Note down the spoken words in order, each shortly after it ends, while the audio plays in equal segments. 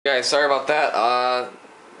Guys, sorry about that.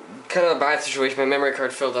 Kind of a bad situation. My memory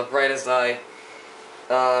card filled up right as I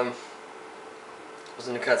was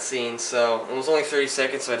in the cutscene, so it was only 30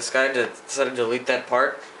 seconds. So I decided to delete that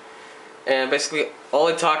part. And basically, all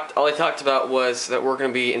I talked about was that we're going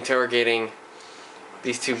to be interrogating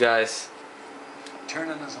these two guys.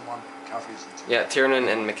 Tiernan is the one. McCaffrey's the two. Yeah, Tiernan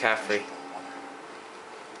and McCaffrey.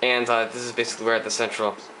 And this is basically we're at the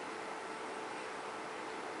central.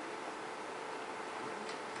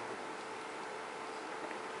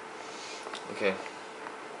 Okay.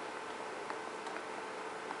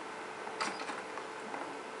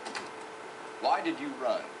 Why did you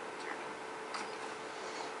run? I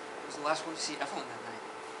was the last one to see Evelyn that night.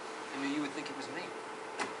 I knew you would think it was me.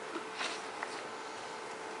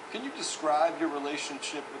 Can you describe your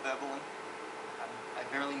relationship with Evelyn? I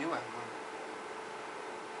barely knew Evelyn.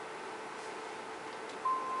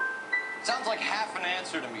 Sounds like half an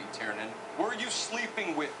answer to me, Tiernan. Were you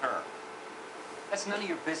sleeping with her? That's none of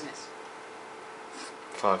your business.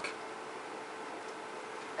 Fuck.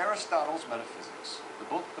 Aristotle's Metaphysics, the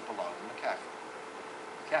book that belonged to McCaffrey.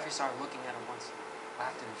 McCaffrey saw her looking at her once,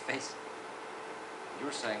 laughed in her face.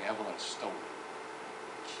 You're saying Evelyn stole it.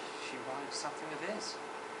 She wanted something of his.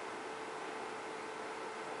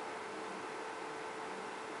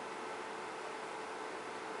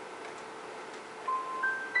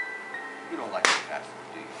 You don't like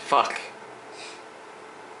McCaffrey, do you? Fuck.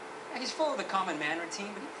 Yeah, he's full of the common man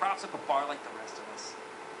routine, but he props up a bar like the rest of us.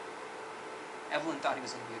 Evelyn thought he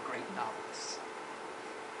was going to be a great novelist.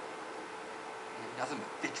 He had nothing but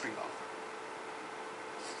vitriol.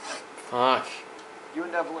 Fuck. You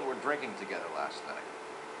and Evelyn were drinking together last night,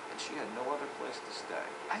 and she had no other place to stay.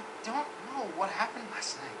 I don't know what happened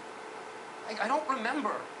last night. I don't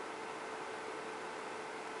remember.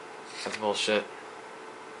 That's bullshit.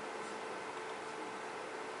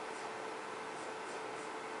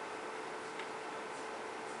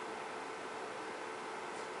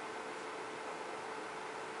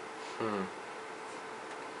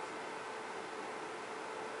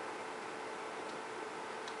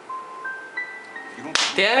 You don't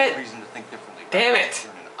give Damn me it. no reason to think differently. Damn it.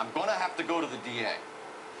 I'm gonna have to go to the DA.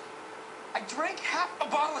 I drank half a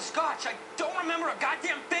bottle of scotch. I don't remember a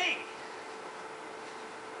goddamn thing.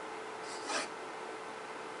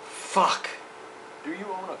 Fuck. Do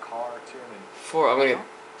you own a car, Tiernan? I'm gonna.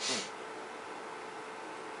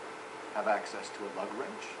 Have access to a lug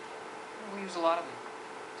wrench? We use a lot of them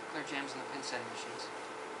to clear jams in the pin setting machines.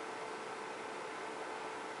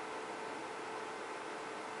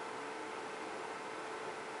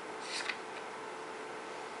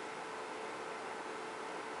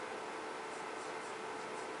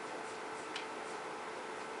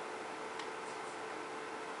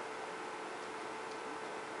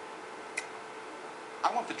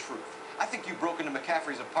 I want the truth. I think you broke into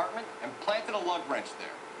McCaffrey's apartment and planted a lug wrench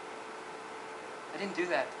there. I didn't do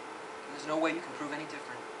that. And there's no way you can prove any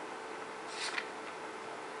different.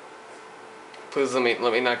 Please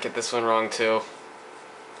let me not get this one wrong too.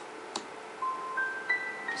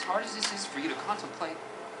 As hard as this is for you to contemplate,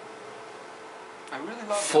 I really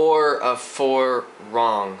love Four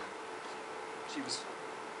wrong. She was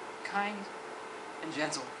kind and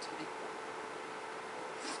gentle to me.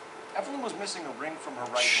 Evelyn was missing a ring from her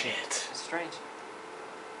right hand. Shit. It's strange.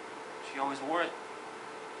 She always wore it.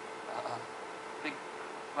 Big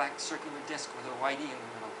black circular disc with a white E in the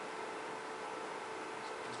middle.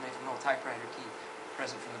 It was made from an old typewriter key,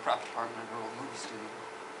 present from the prop department at her old movie studio.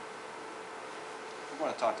 We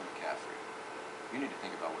want to talk to McCaffrey. You need to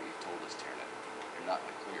think about what you've told us, Tiernan. You're not in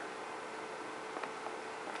the clear.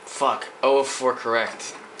 Fuck. 0 of 4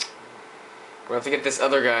 correct. We're gonna have to get this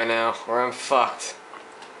other guy now, or I'm fucked.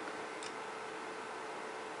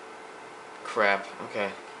 Crap. Okay.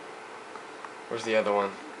 Where's the other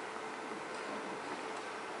one?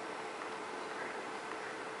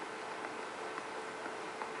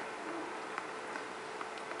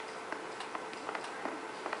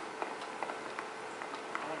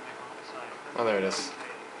 Oh, there it is.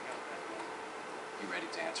 You ready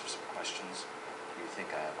to answer some questions? You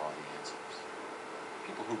think I have all the answers?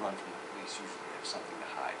 People who run from the police usually have something to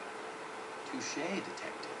hide. Touché,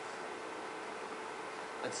 detective.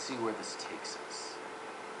 Let's see where this takes us.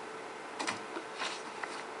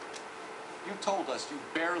 You told us you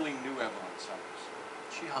barely knew Evelyn Summers.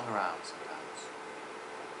 She hung around sometimes.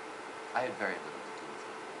 I had very little to do with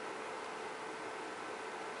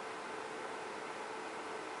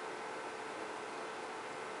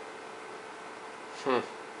her.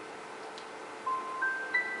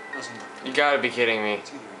 Doesn't work. You gotta be kidding me.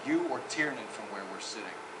 It's either you or Tiernan from where we're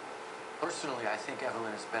sitting. Personally, I think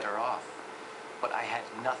Evelyn is better off. But I had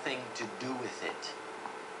nothing to do with it.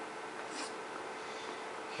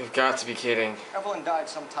 You've got to be kidding. Evelyn died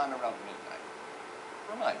sometime around midnight.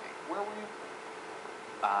 Remind me, where were you?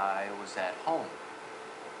 I was at home,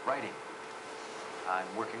 writing. I'm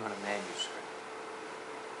working on a manuscript.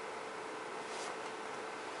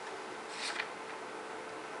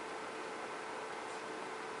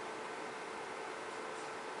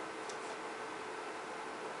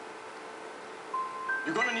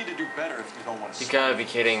 You're gonna need to do better if you don't want to. You gotta be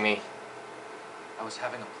kidding me. I was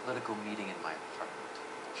having a political meeting in my apartment.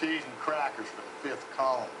 Cheese and crackers for the fifth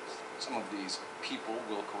columns. Some of these people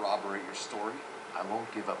will corroborate your story. I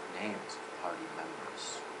won't give up names of party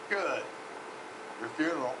members. Good. Your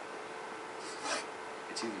funeral.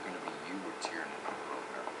 It's either gonna be you or Tiernan or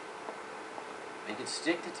Grosvenor. Make it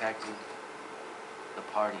stick, detective. The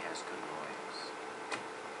party has good lawyers.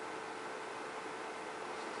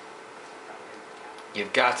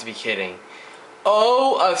 You've got to be kidding.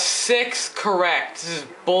 Oh, a 6 correct. This is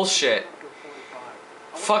bullshit.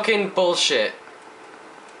 Fucking bullshit.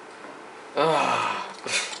 Ugh.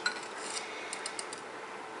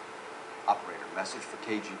 Operator, message for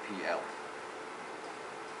KGPL.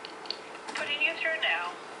 Putting you through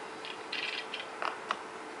now.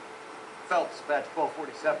 Phelps, badge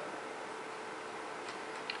 1247.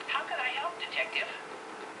 How can I help, Detective?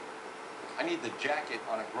 I need the jacket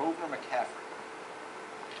on a Grosvenor McCaffrey.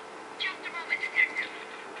 Just a moment, Detective.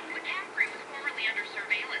 McCaffrey was formerly under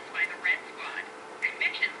surveillance by the Red Squad.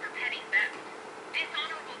 Convictions for petty theft.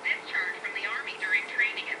 Dishonorable discharge from the Army during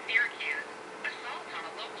training at Syracuse. Assault on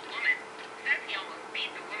a local woman. Says he almost beat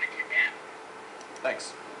the woman to death.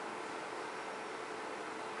 Thanks.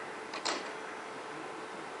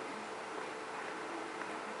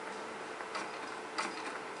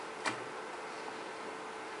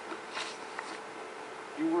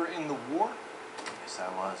 You were in the war? Yes, I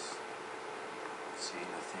was. Seeing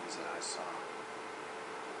the things that I saw.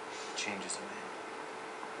 It changes a man.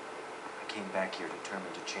 I came back here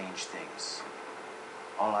determined to change things.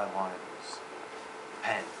 All I wanted was a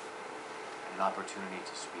pen and an opportunity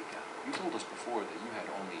to speak out. You told us before that you had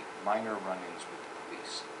only minor run-ins with the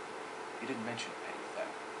police. You didn't mention petty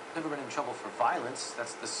theft. Never been in trouble for violence.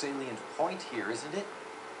 That's the salient point here, isn't it?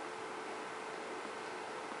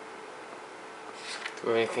 Do we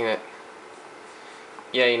have anything that...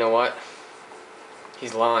 Yeah, you know what?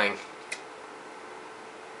 He's lying.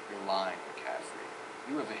 You're lying, McCaffrey.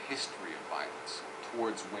 You have a history of violence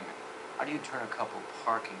towards women. How do you turn a couple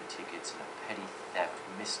parking tickets and a petty theft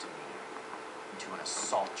misdemeanor into an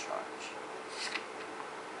assault charge?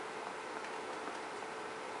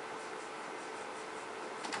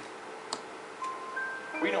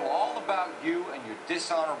 We know all about you and your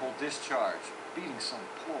dishonorable discharge. Beating some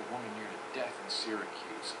poor woman near to death in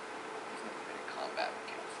Syracuse. You've never been in combat,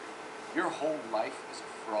 McCaffrey. Your whole life is a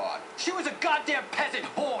fraud. She was a goddamn peasant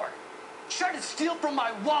whore. She tried to steal from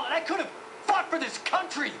my wallet. I could have fought for this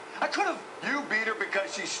country. I could have... You beat her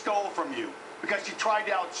because she stole from you. Because she tried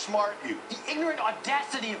to outsmart you. The ignorant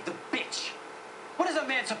audacity of the bitch. What is a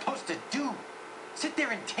man supposed to do? Sit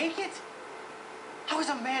there and take it? How is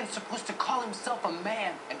a man supposed to call himself a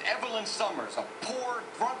man? And Evelyn Summers, a poor,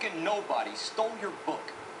 drunken nobody, stole your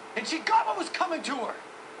book. And she got what was coming to her.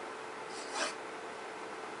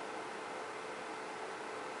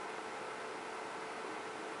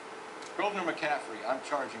 Grosvenor McCaffrey, I'm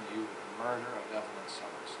charging you with the murder of Evelyn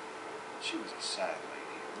Summers. She was a sad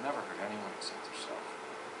lady who never hurt anyone except herself.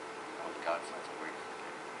 I hope God finds a way to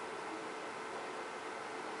forgive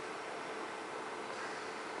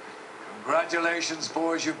her. Congratulations,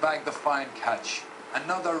 boys, you bagged the fine catch.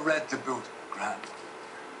 Another red to boot. Grand.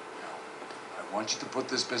 Now, I want you to put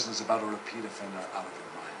this business about a repeat offender out of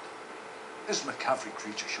your mind. This McCaffrey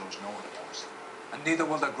creature shows no remorse, and neither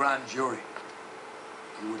will the grand jury.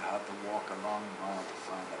 You would have to walk a long mile to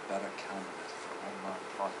find a better candidate for unmarked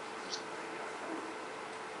product prison graveyard.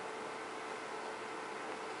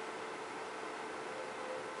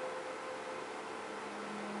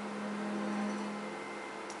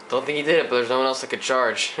 Don't think he did it, but there's no one else that could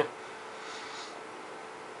charge.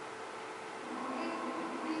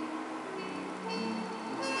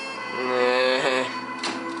 Nah.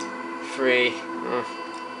 Free.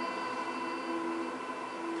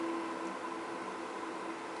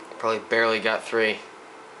 Probably barely got 3.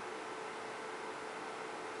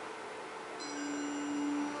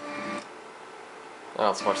 Now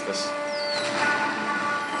let's watch this.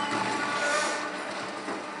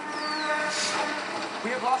 We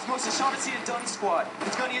have lost most of Shaughnessy and Dunn's squad.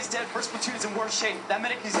 Gunny is dead. First platoon is in worse shape. That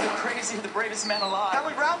medic is either crazy or the bravest man alive. Now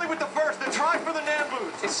we roundly with the first, then try for the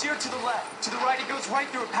Namboos. It's sheer to the left. To the right, it goes right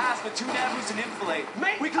through a pass with 2 Nabus and enfilade.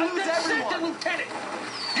 We can lose everyone. Lieutenant!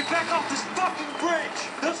 Get back off this fucking bridge!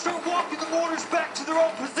 They'll start walking! walking the mortars back to their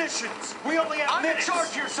own positions. We only have I'm in minutes.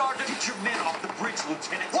 charge here, Sergeant. Get your men off the bridge,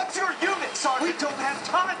 Lieutenant. What's your unit, Sergeant? We don't have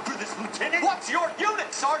time for this, Lieutenant. What's your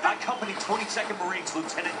unit, Sergeant? I company 22nd Marines,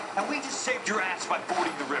 Lieutenant, and we just saved your ass by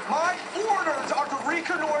fording the river. My orders are to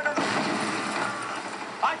reconnoiter the...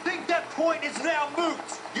 I think that point is now moot.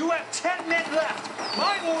 You have 10 men left.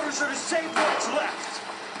 My orders are to save what's left.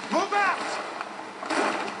 Move out!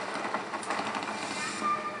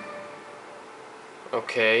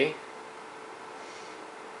 Okay.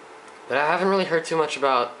 But I haven't really heard too much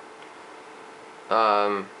about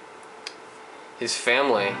his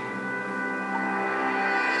family.